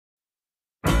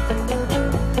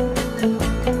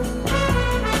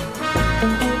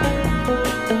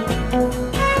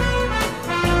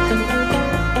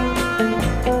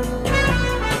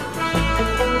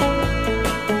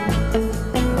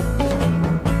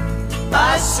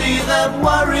see that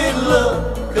worried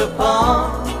look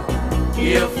upon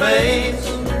your face.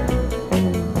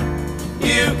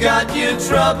 You've got your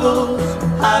troubles,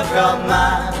 I've got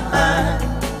mine.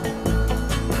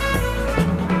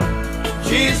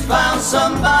 She's found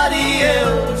somebody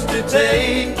else to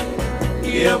take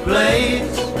your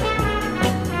place.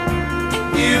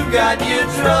 You've got your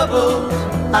troubles,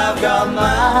 I've got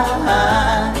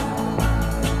mine.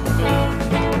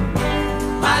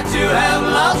 I too have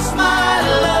lost my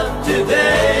love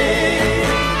today.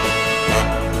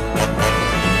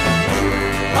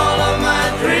 All of my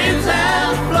dreams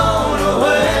have flown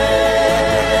away.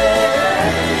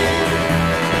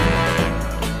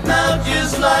 Now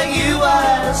just like you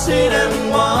I sit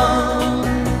and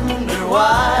wonder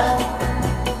why.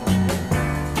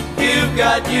 You've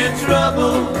got your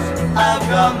troubles, I've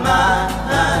got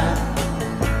mine.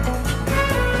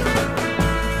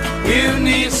 You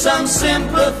need some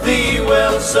sympathy,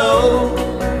 well so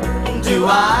do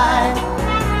I.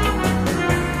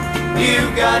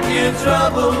 You've got your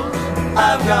troubles,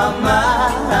 I've got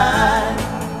mine.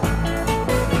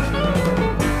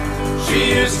 She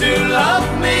used to love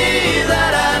me,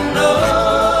 that I know,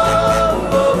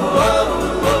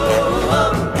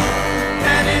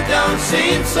 and it don't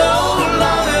seem so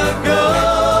long ago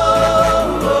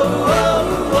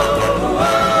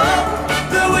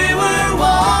that we were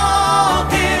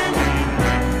walking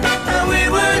and we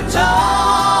were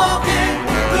talking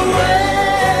the way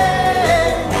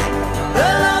the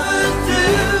lovers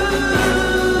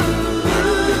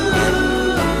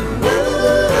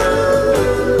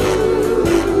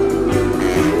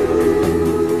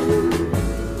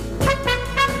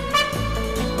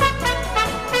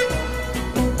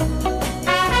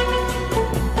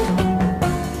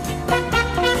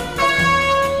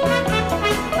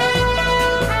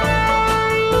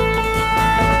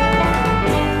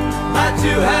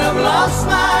to have lost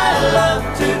my love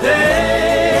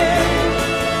today.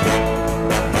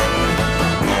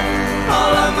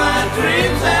 All of my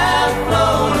dreams have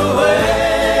flown away.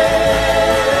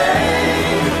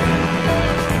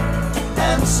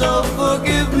 And so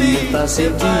forgive me if I say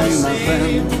to you, my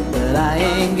friend, that I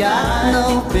ain't got no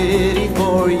pity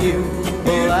for you.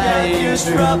 Oh, I ain't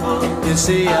true. You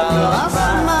see, I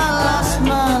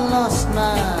lost my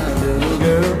little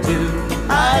girl too.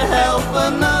 I'd help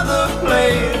another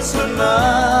place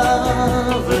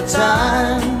another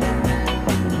time.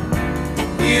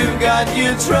 You've got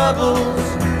your troubles,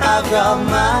 I've got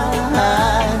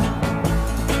mine.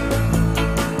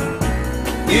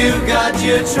 You've got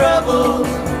your troubles,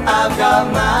 I've got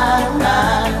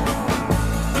mine.